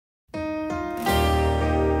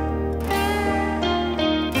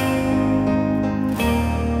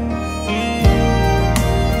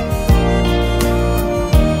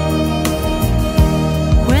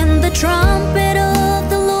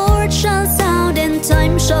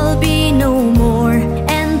shall be no more,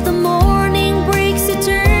 and the morning breaks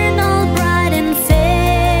eternal, bright and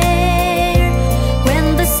fair,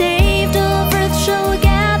 when the saved of earth shall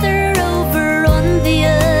gather over on the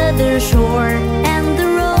other shore, and the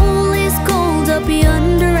roll is called up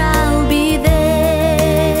yonder, I'll be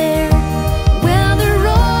there. Where the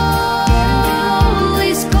roll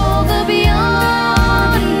is called up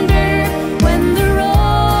yonder, when the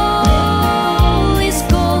roll is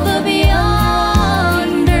called up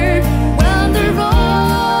yonder, when the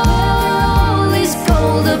roll is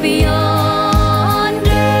called up yonder,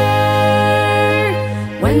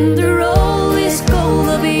 when the roll is called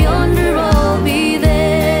up yonder, I'll be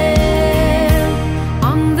there.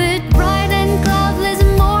 On that bright and cloudless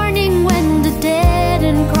morning, when the dead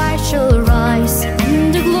in Christ shall rise,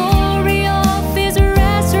 and the glory of His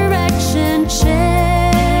resurrection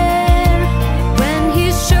share, when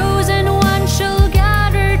His chosen ones shall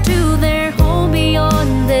gather to their home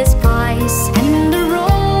beyond the skies, and the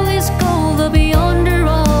roll is called up yonder,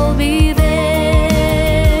 I'll be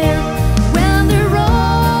there. When the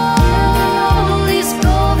roll is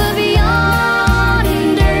called up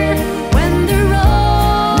yonder, when the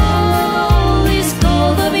roll is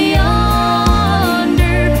called up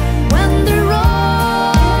yonder, when the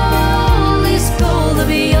roll is called up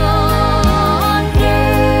yonder,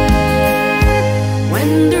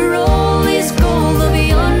 when the roll is called up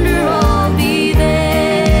yonder, I'll be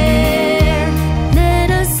there. Let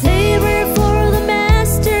us labor for the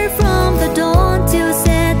Master from the dawn till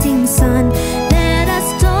setting sun. Let us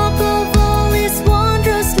talk of all His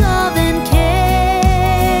wondrous love and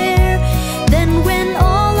care. Then when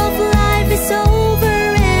all of life is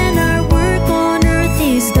over and our work on earth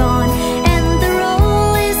is done, and the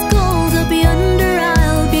roll is called up yonder,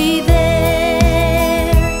 I'll be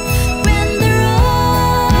there. When the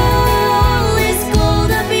roll is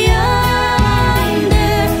called up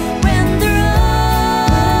yonder, when the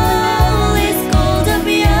roll is called up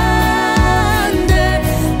yonder,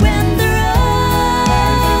 when the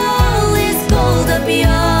roll is called up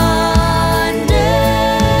yonder,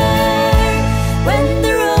 when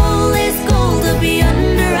the roll is called up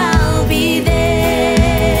yonder, I'll be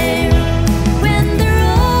there. When the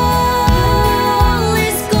roll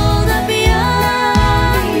is called up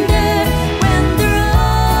yonder, when the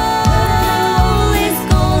roll is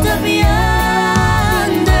called up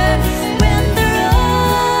yonder, when the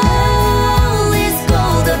roll is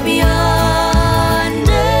called up yonder,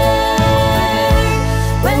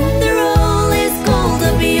 when the roll is called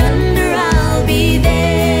up yonder, I'll be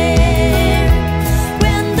there.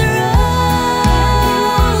 When the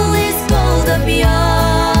roll is called up yonder,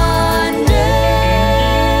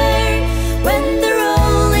 when the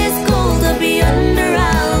roll is called up yonder,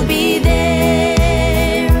 I'll be there.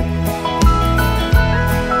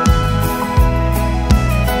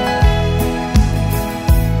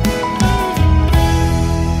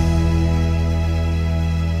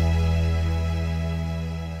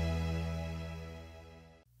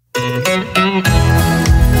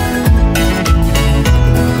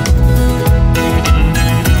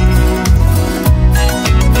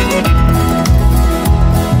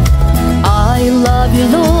 I love you,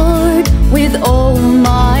 Lord, with all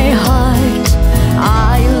my heart.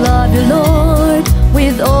 I love you, Lord,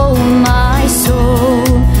 with all my soul.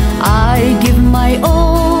 I give my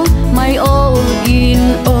all in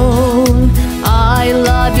all. I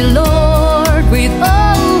love you, Lord, with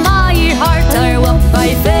all my heart. I walk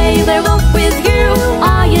by faith, I walk with you.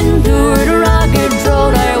 I endure the rugged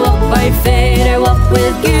road. I walk by faith, I walk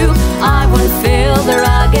with you. I won't fail the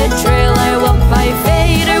rugged trail. I walk by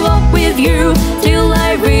faith, I walk with you, till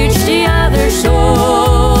I reach the other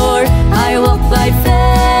shore. I walk by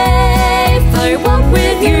faith, I walk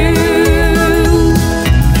with you.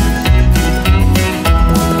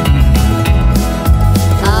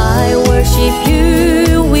 I worship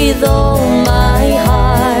you with all my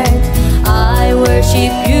heart. I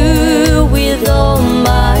worship you with all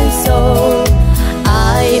my soul.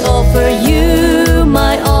 I offer you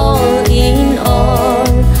my all in all.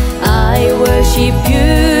 I worship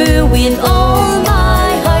you with all my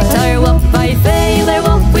heart. I walk by faith, I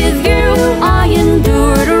walk with you. I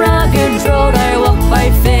endure the rugged road. I walk by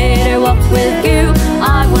faith, I walk with you.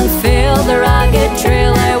 I won't fail the rugged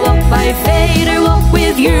trail. I walk by faith, I walk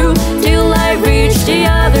with you, till I reach the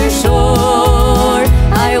other shore.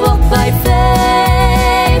 I walk by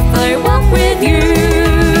faith, I walk with you.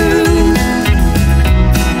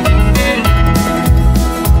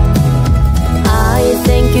 I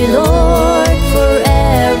thank you, Lord, for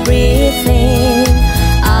everything.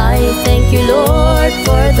 I thank you, Lord,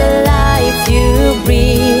 for the life you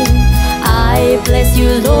bring. I bless you,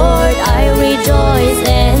 Lord, I rejoice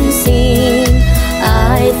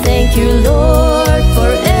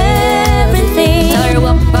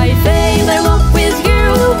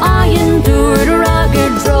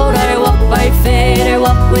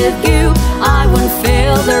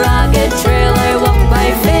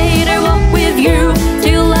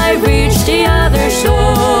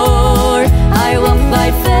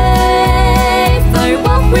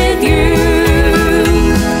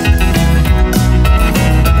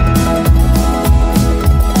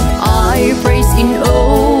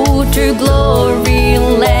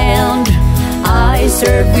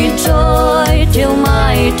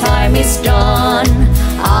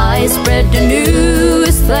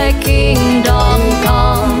kingdom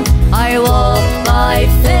come. I walk by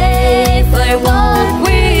faith, I walk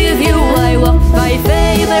with you. I walk by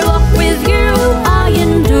faith, I walk with you. I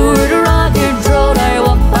endure the rugged road. I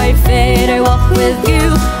walk by faith, I walk with you.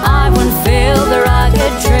 I won't fail the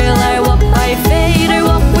rugged trail. I walk by faith, I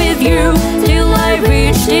walk with you till I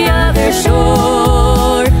reach the other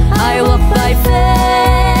shore. I walk by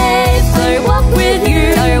faith, I walk with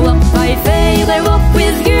you. I walk by faith, I walk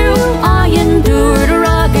with you. I endure the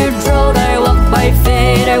rugged road. I walk by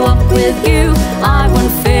faith, I walk with you. I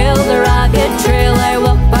won't fail the rugged trail. I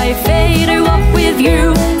walk by faith, I walk with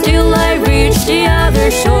you till I reach the other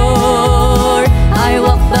shore. I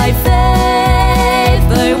walk by faith,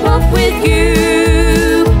 I walk with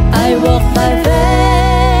you. I walk by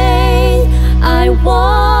faith, I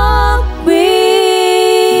walk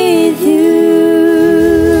with you.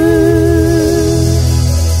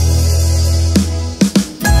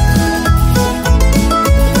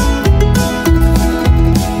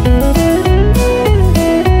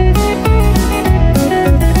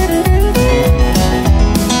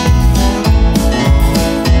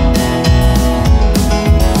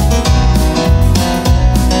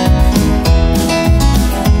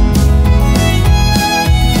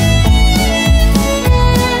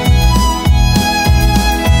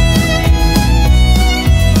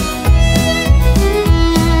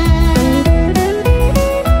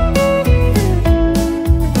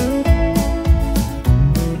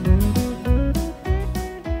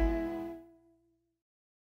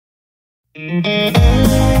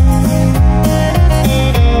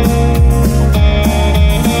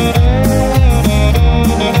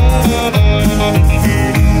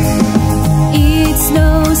 It's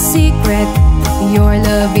no secret, your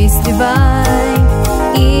love is divine.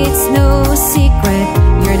 It's no secret,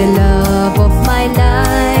 you're the love of my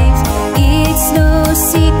life. It's no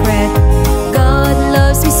secret, God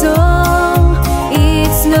loves me so.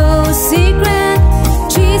 It's no secret,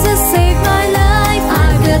 Jesus saved my life.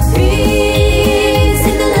 I've got peace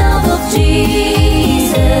in the love of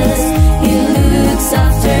Jesus. He looks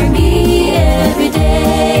after me every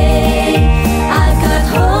day. I've got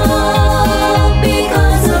hope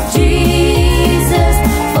because of Jesus,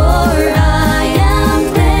 for I am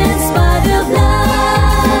cleansed by the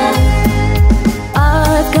blood.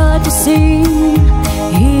 I've got to sing,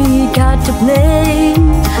 He got to play.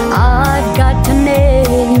 I've got to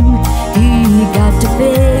name, He got to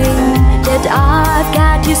pay. Yet I've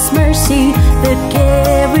got His mercy that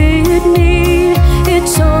carried me.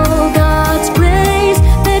 It's all God's grace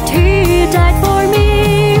that He died for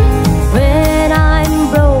me. When I'm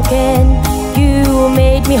broken, You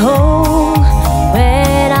made me whole.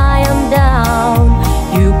 When I am down,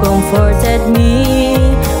 You comforted me.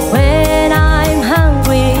 When I'm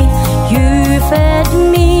hungry, You fed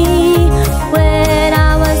me. When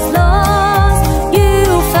I was lost,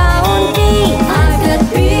 You found me. I've got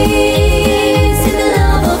peace in the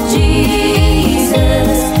love of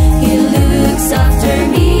Jesus. He looks after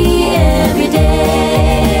me every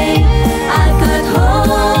day. I've got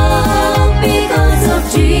hope because of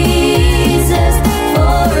Jesus,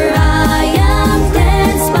 for I am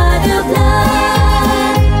cleansed by the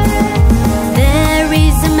blood. There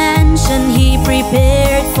is a mansion He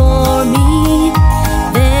prepared for me.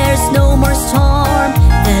 There's no more storm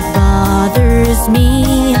that bothers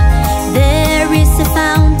me. There is a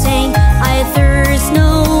fountain, I thirst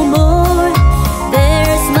no more.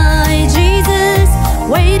 There's my Jesus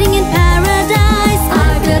waiting in paradise.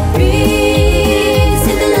 I've got peace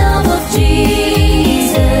in the love of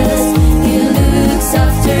Jesus. He looks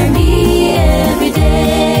after me every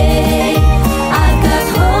day. I've got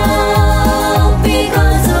hope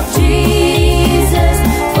because of Jesus,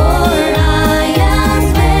 for I am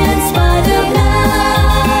cleansed by the blood.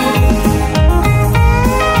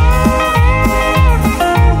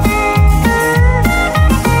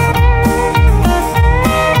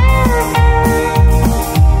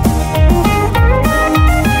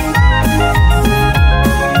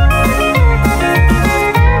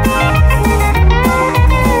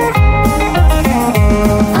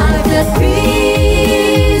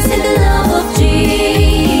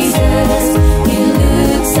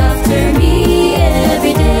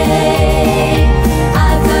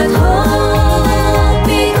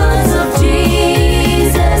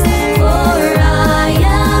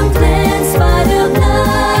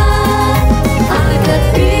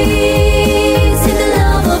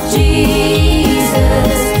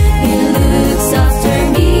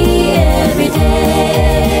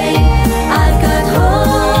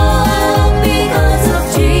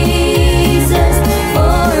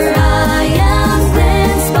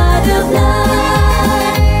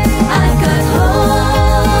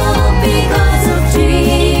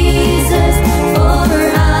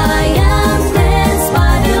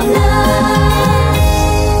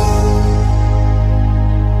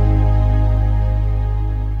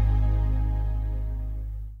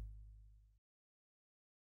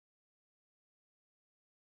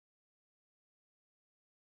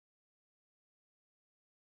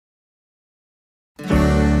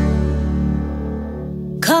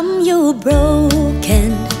 Come you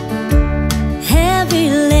broken, heavy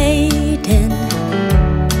laden.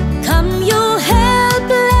 Come you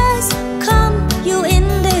helpless, come you in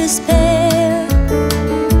despair.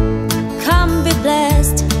 Come be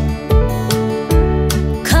blessed,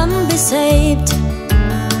 come be saved.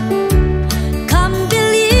 Come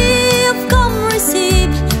believe, come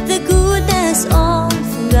receive the goodness of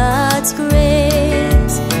God's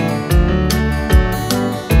grace.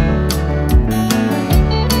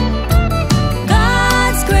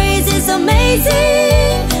 God's grace is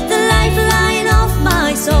amazing, the lifeline of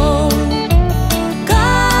my soul.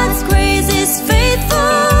 God's grace is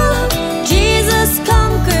faithful, Jesus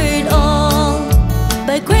conquered all.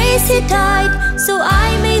 By grace He died, so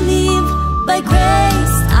I may live. By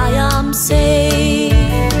grace I am saved.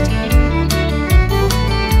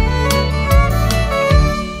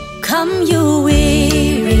 Come you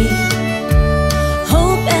weary,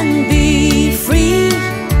 hope and be free.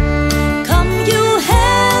 Come you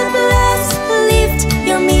helpless, lift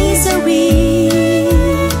your misery.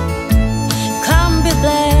 Come be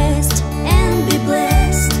blessed and be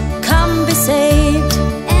blessed. Come be saved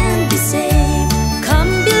and be saved.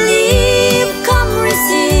 Come believe, come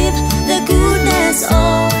receive the goodness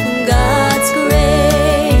of God's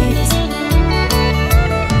grace.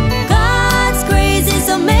 God's grace is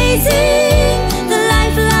amazing, the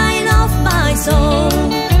lifeline of my soul.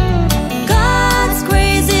 God's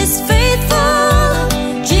grace is faithful,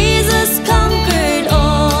 Jesus conquered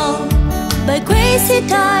all. By grace He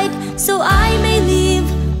died, so I may live.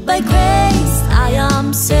 By grace I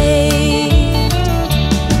am saved.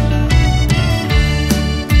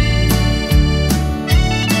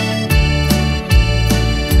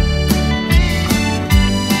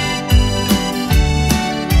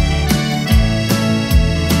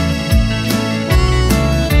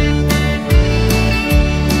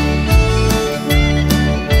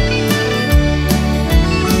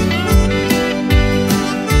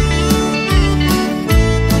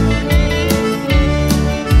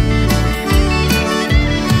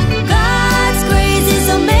 God's grace is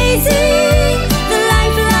amazing, the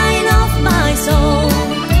lifeline of my soul.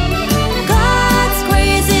 God's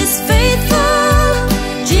grace is faithful,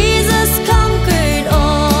 Jesus conquered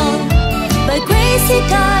all. By grace He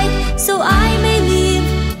died, so I may live.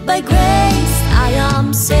 By grace I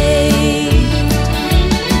am saved.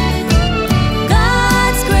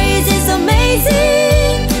 God's grace is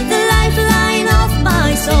amazing, the lifeline of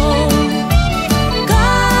my soul.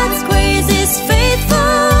 God's grace is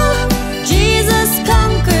faithful, Jesus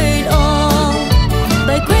conquered all.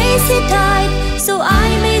 By grace He died, so I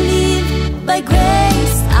may live. By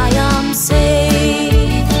grace I am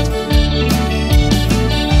saved.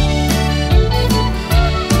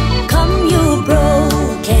 Come you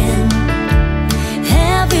broken,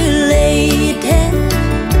 heavy laden.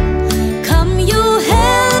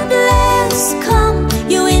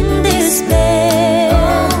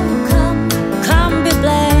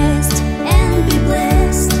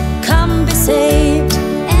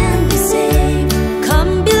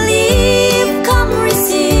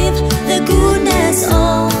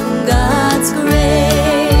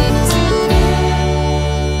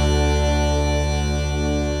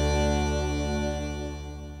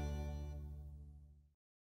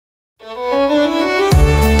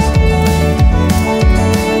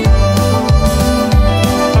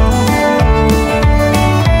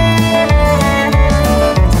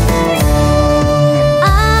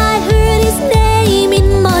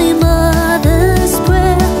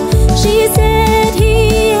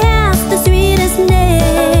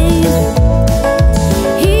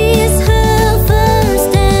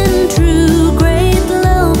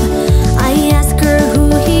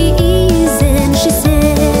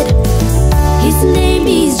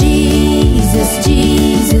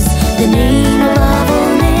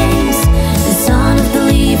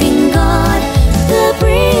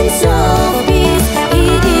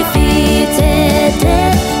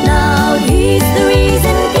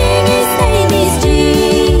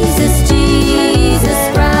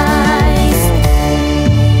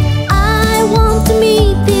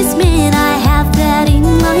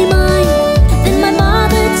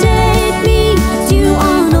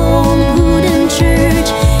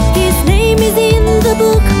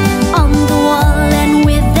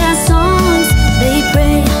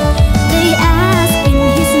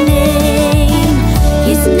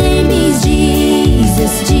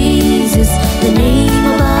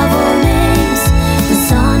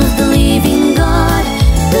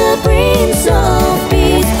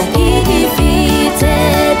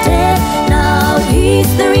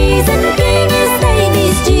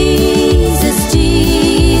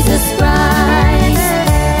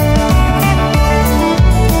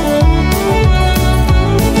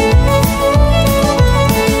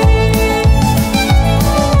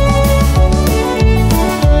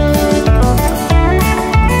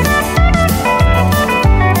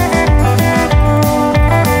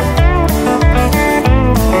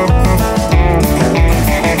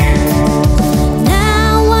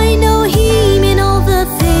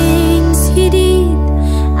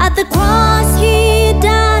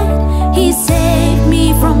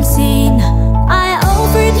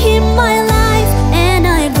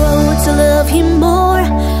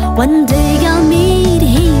 One day I'll meet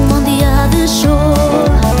him on the other shore.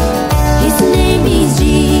 His name is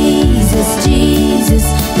Jesus, Jesus,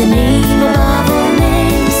 the name above all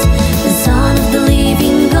names, the Son of the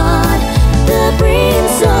living God, the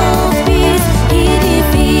Prince of Peace. He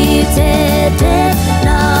defeated death,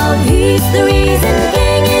 now he's the risen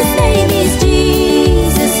King. His name is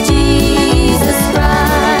Jesus, Jesus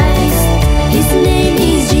Christ. His name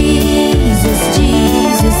is Jesus,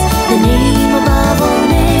 Jesus, the name above all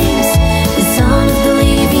names, the Son of the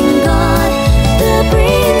living God, the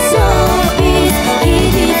Prince of Peace. He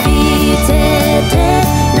defeated death,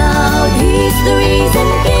 now he's the risen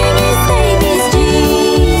King. His name is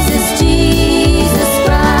Jesus, Jesus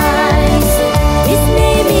Christ. His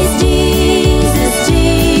name is Jesus,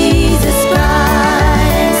 Jesus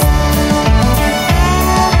Christ.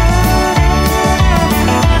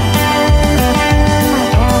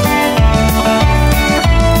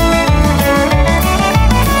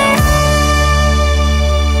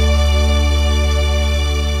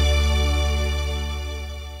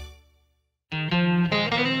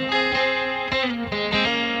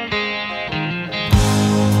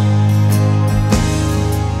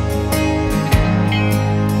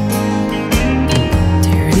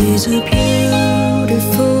 There is a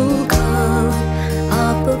beautiful God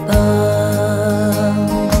up above.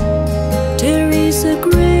 There is a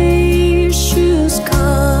gracious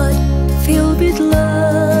God filled with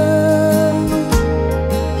love.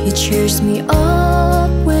 He cheers me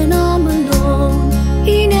up when I'm alone.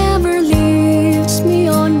 He never leaves me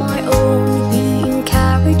on my own. He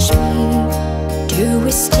encourages me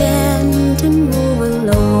to stand and move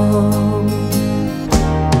along.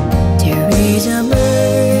 There is a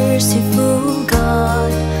merciful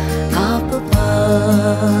God up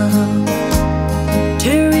above.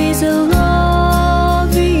 There is a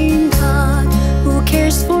loving God who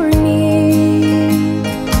cares for me.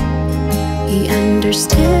 He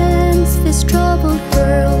understands this troubled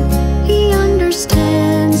world. He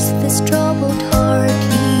understands this troubled heart.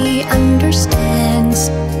 He understands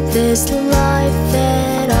this life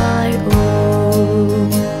that I owe.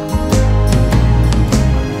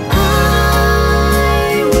 I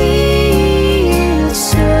will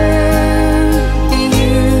serve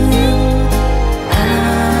you. I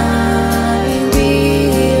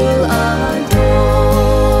will adore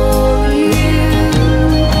you.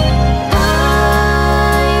 I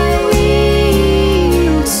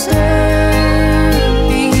will serve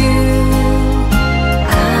you.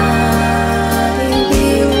 I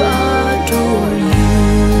will adore you.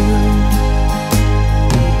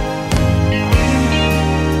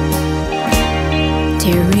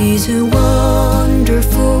 There is a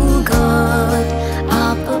wonderful God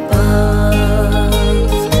up above.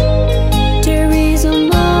 There is a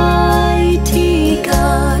mighty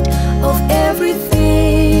God of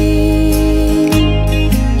everything.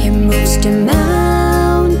 He moves the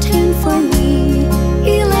mountain for me.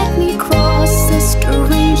 He let me cross this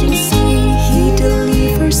raging sea. He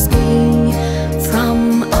delivers me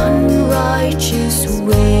from unrighteous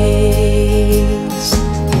ways.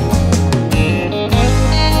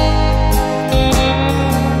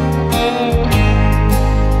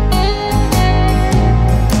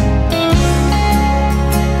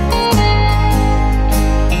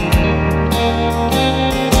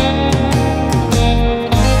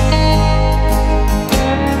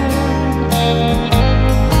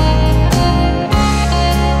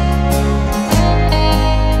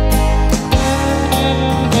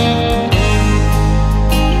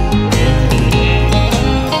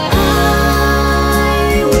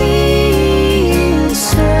 I will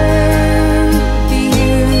serve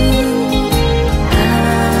you. I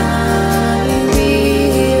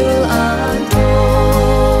will adore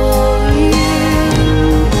you.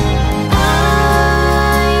 I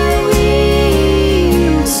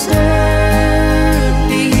will serve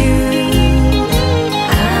you.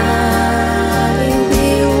 I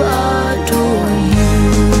will adore you.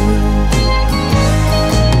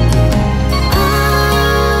 I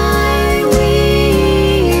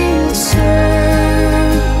will serve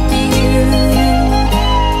you.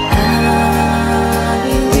 I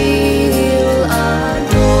will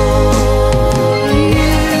adore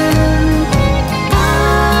you. I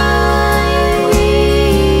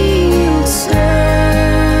will serve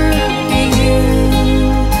you.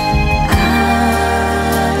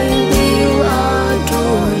 I will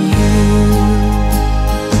adore you.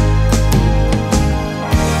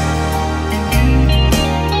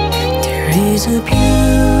 There is a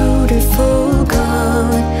beautiful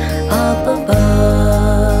God up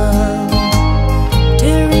above.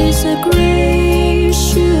 There is a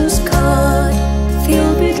gracious God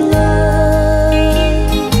filled with love.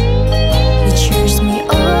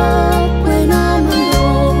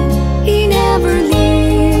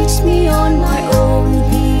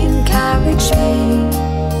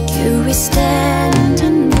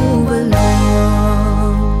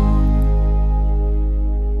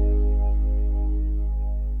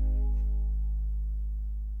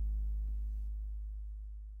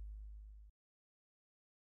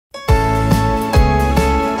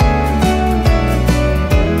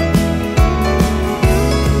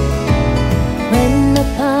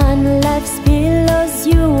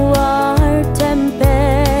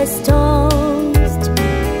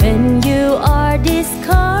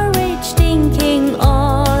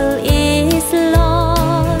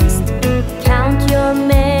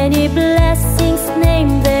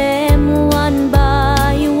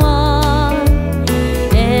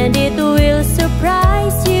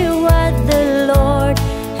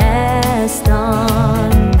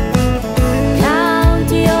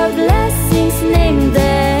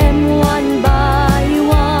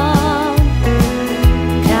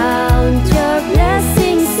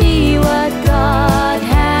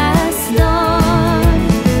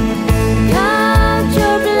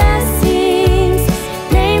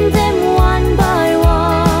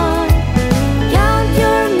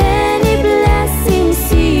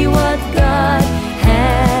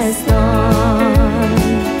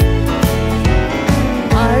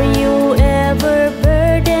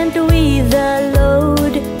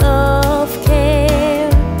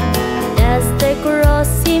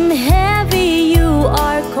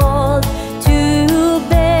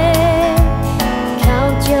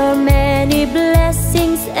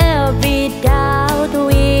 doubt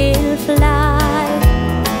will fly,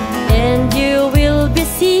 and you will be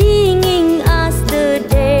singing as the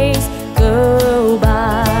days go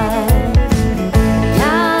by.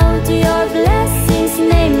 Count your blessings,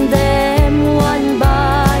 name them one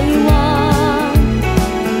by one.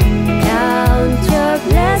 Count your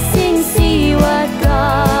blessings, see what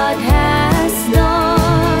God has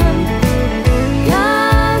done.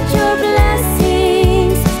 Count your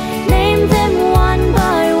blessings, name them one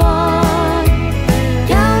by one.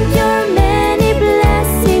 Count your many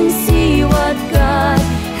blessings, see what God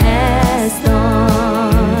has done.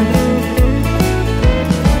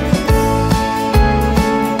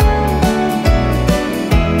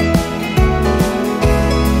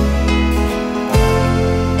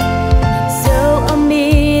 So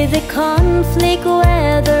amid the conflict,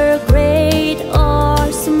 whether great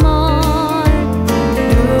or small,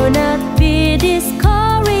 do not be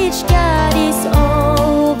discouraged, God is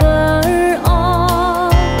over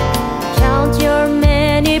all. Count your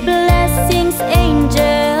many blessings,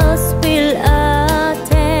 angels will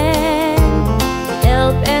attend.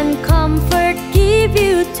 Help and comfort give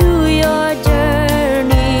you to your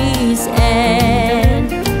journey's end.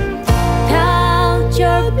 Count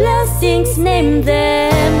your blessings, name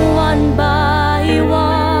them one by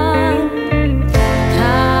one.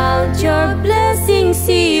 Count your blessings,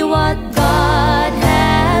 see what God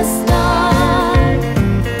has done.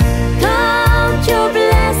 Count your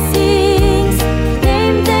blessings,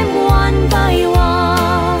 name them one by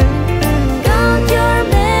one. Count your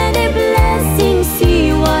many blessings,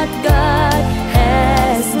 see what God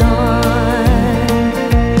has done.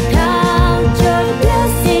 Count your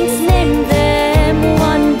blessings, name them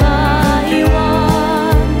one by one.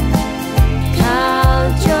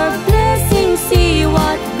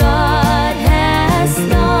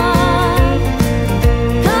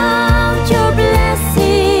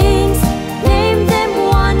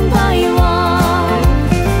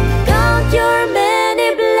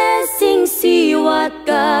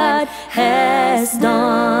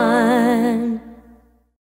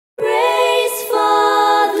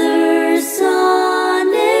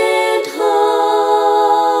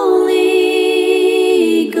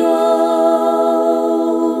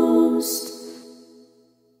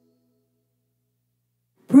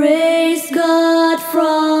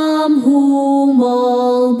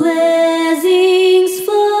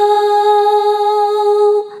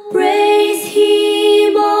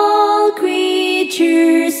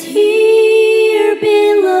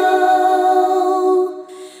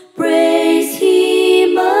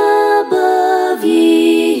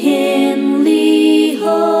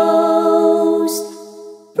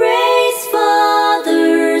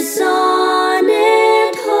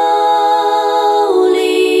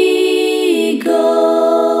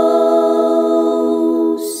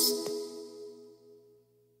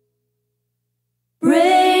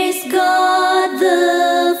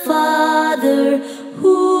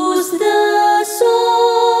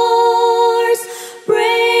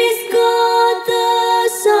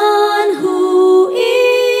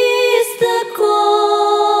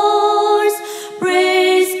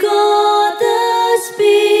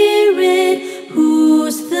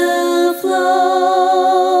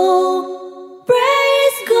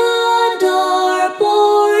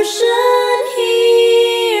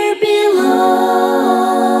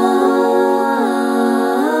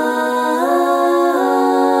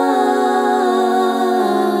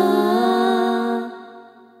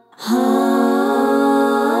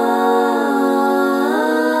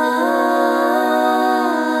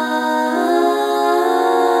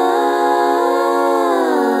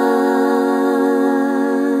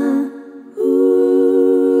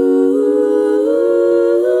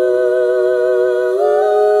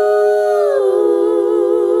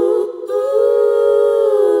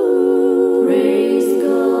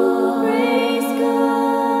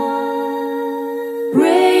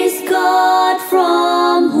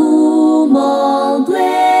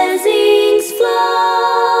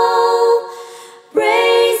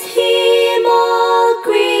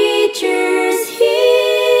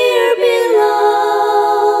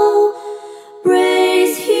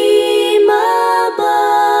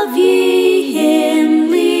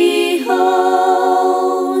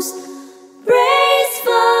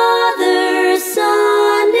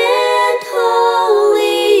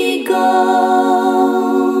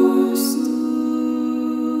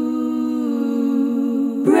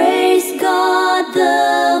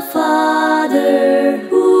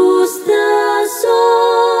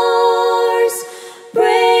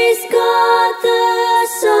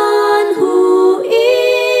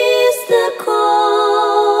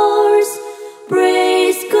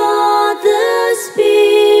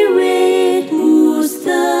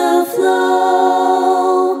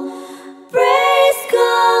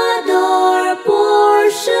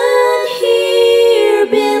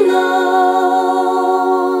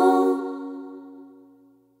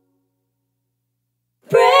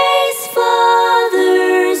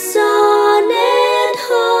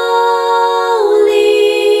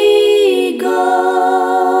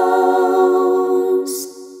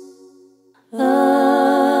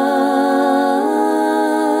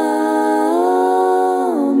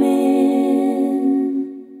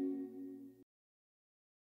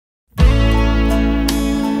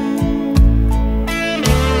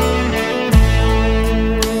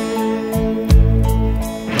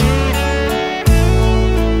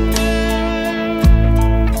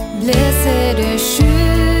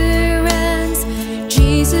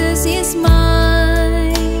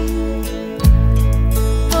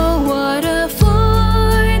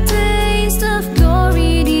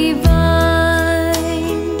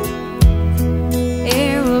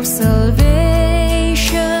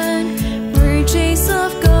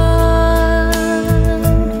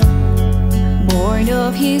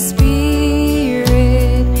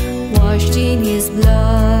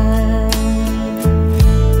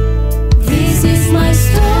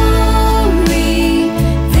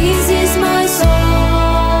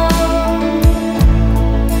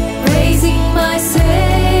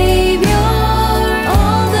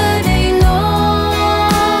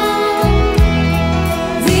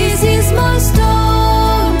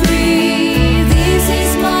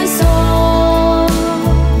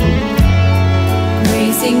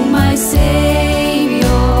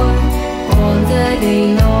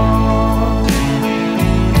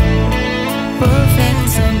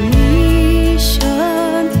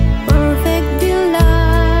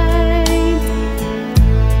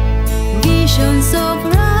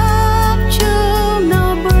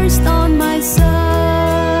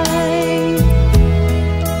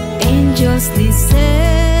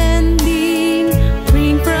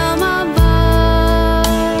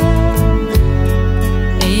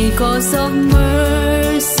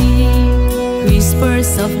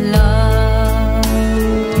 whispers of love.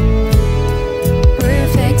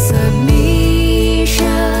 Perfect submission,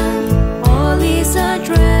 all is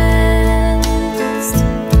addressed.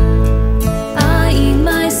 I in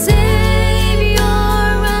my Savior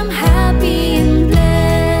am happy and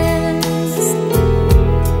blessed.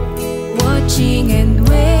 Watching and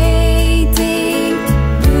waiting,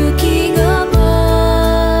 looking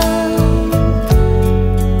above,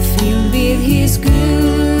 filled with His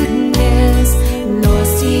goodness,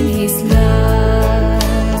 lost in His love.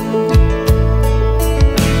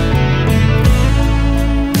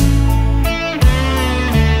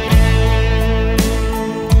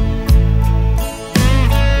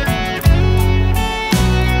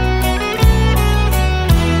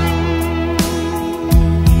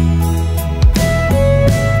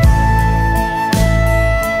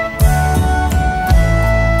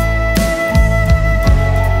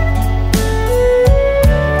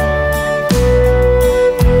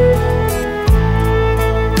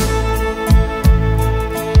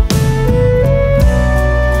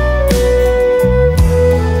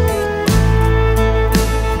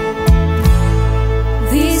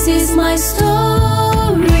 This is my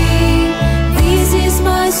story, this is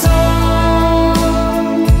my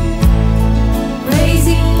song,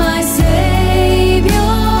 praising my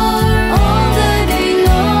Savior all the day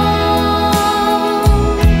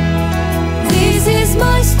long. This is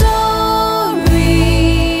my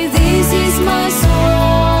story, this is my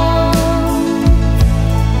song,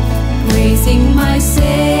 praising my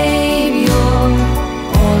Savior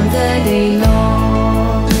all the day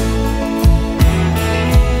long.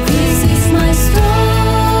 This is my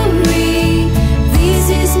story, this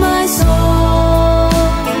is my song,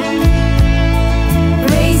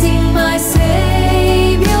 praising my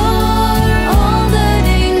Savior all the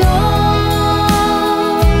day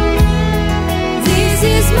long. This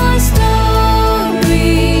is my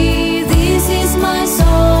story, this is my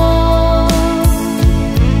song,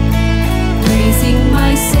 praising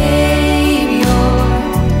my Savior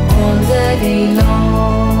all the day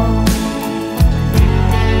long.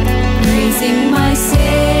 Praising my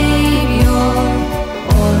Savior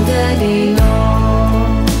all the day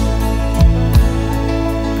long.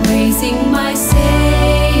 Praising my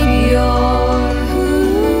Savior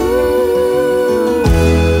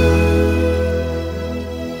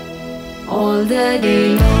all the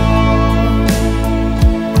day long.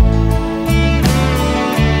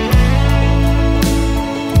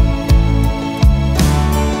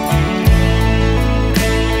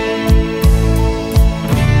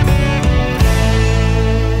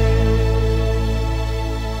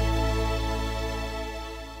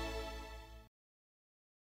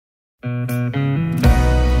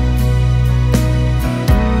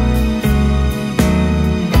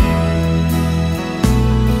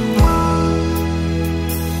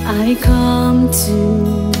 I come to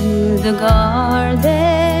the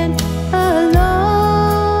garden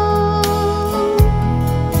alone,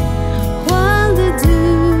 while the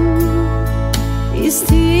dew is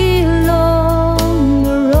still on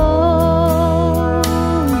the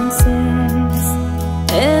roses,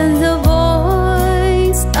 and the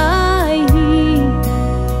voice I hear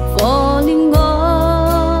falling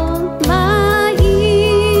on my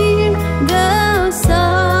ear, the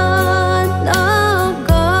Son of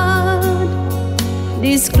God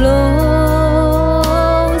discloses,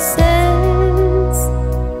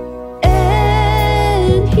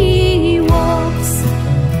 and He walks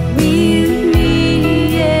with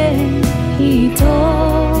me, and He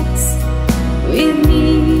talks with me,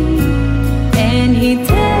 and He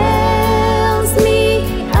tells me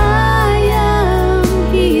I am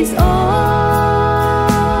His own,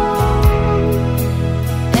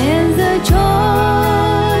 and the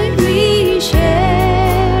joy we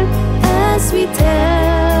share as we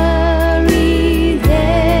tarry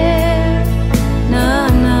there,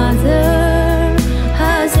 none other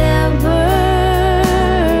has ever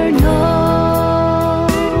known.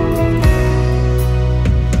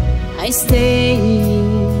 I stay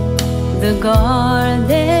in the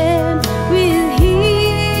garden with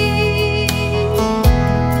Him,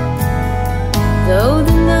 though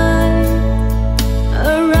the night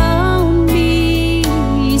around me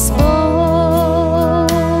is stormy,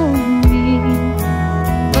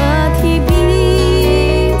 but He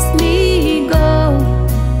bids me go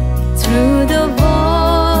through the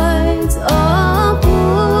voids of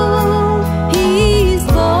woe. His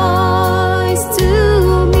voice to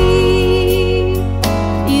me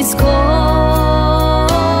is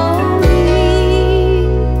calling.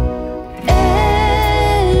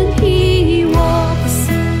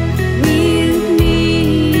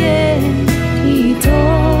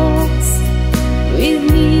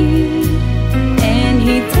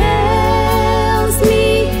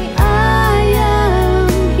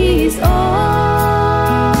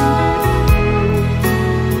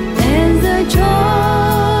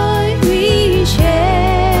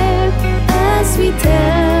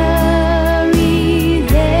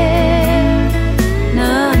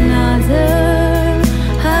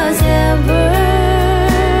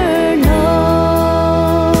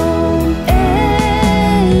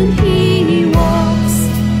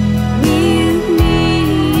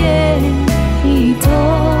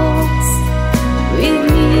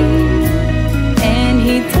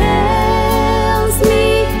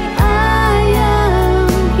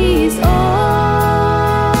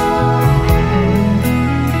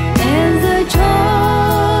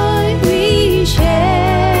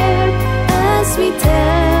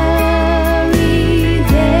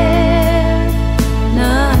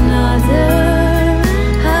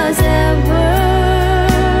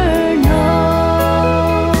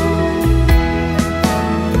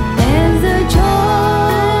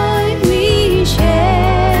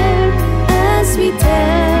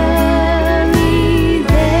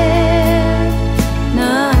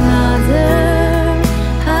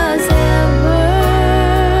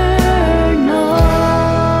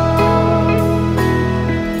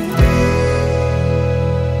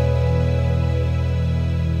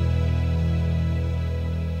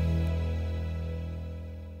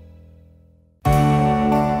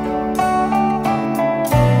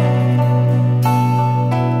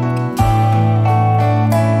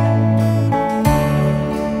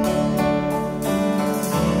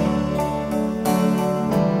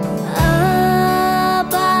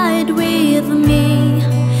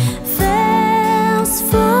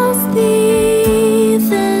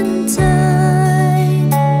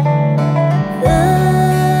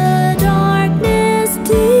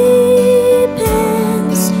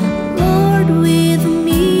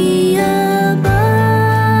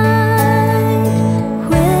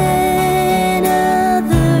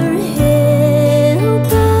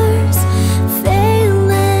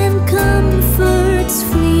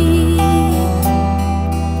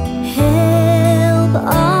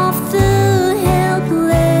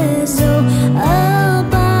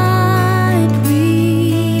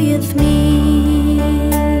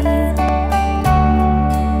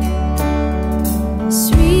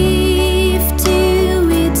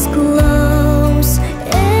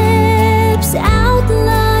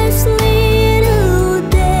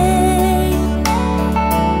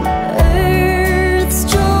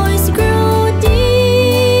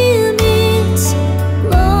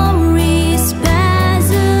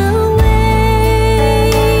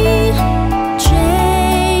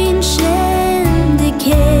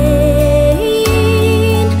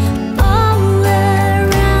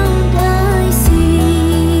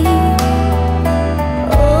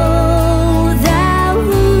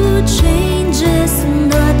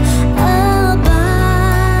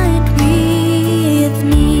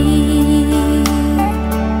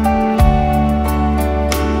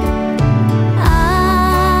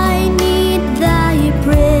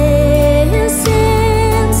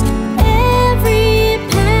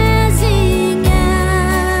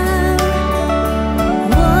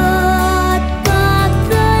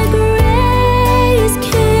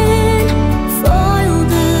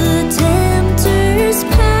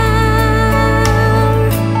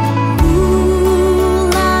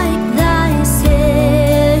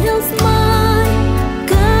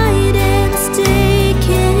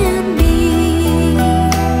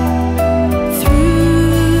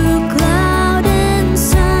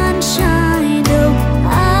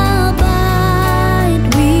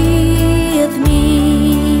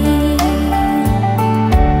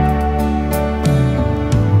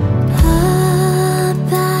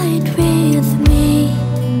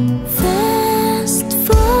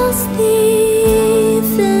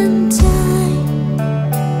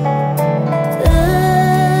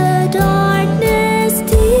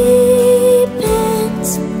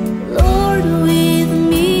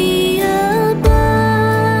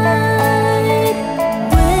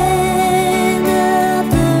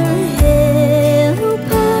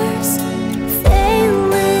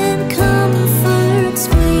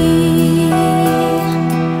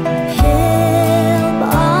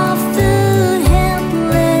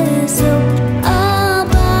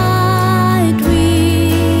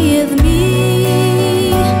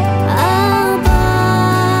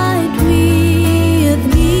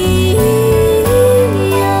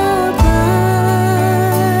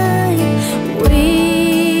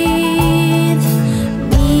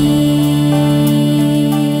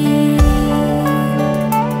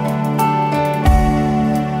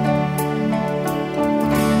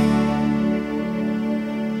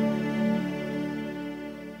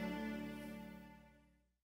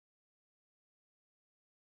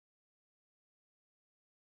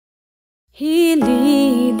 He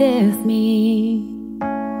leadeth me,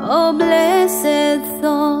 O blessed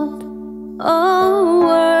thought, O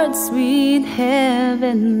words sweet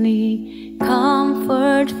heavenly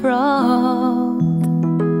comfort brought.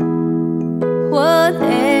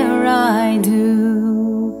 Whate'er I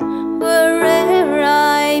do, where'er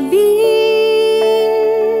I be,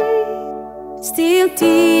 still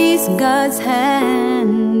 'tis God's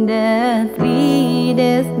hand that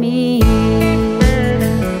leadeth me.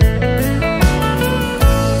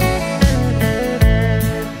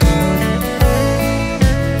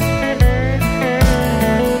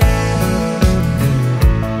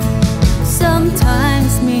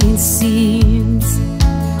 Sometimes it seems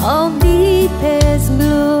of deepest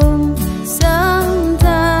gloom,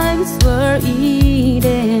 sometimes where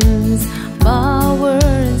Eden's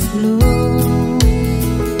bowers bloom.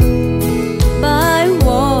 By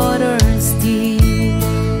waters deep,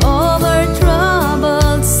 over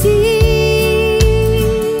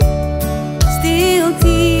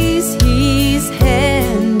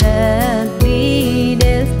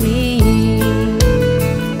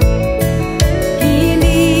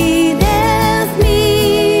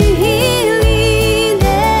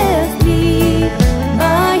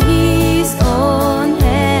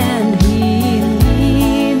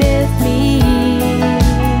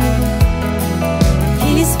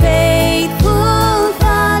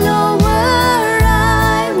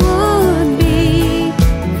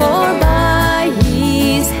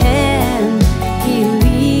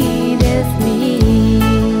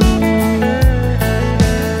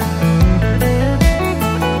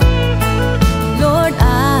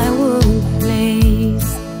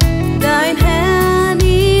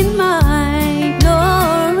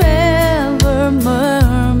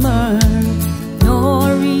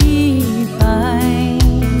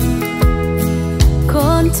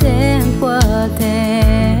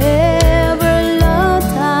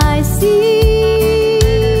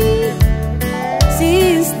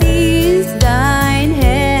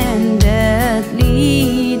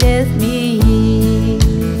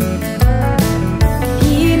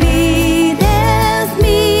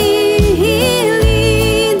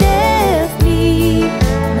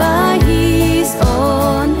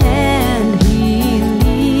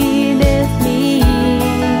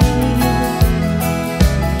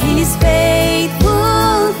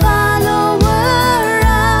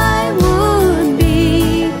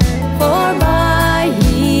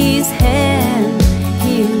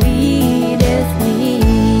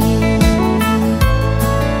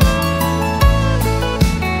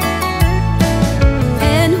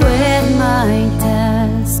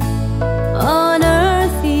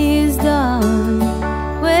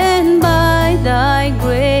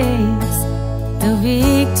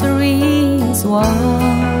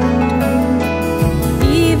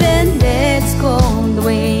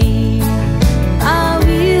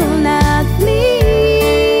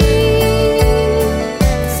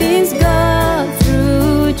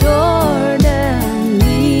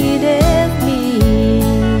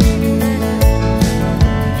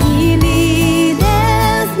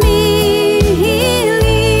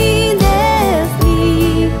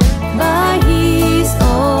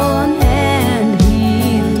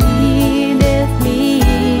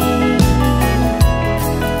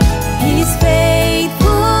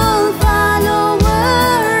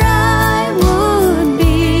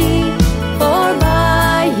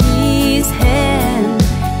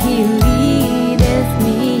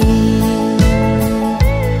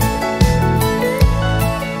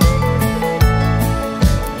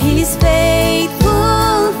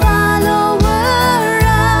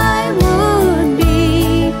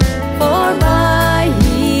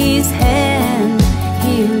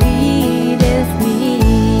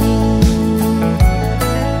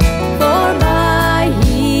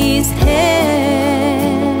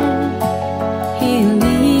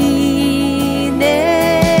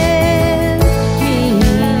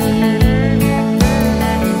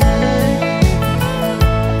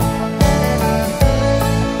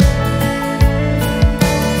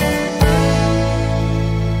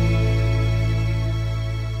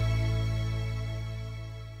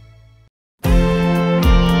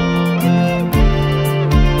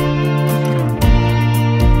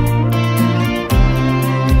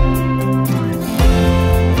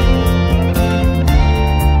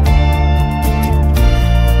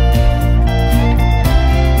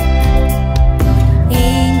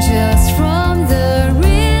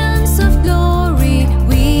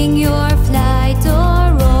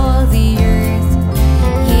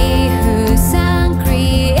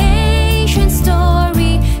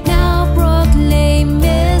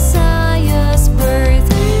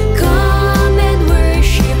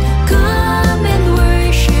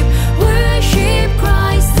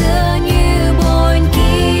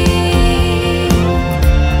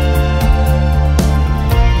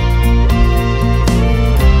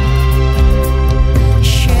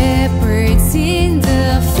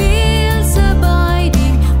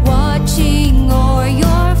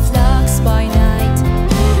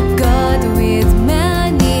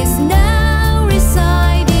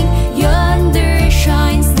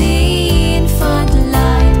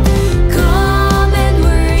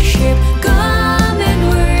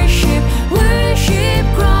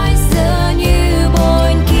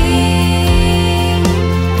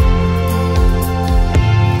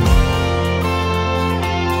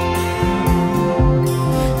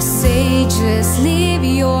just leave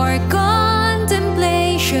your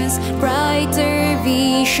contemplations, brighter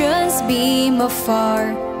visions beam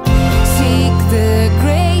afar. Seek the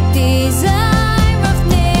grace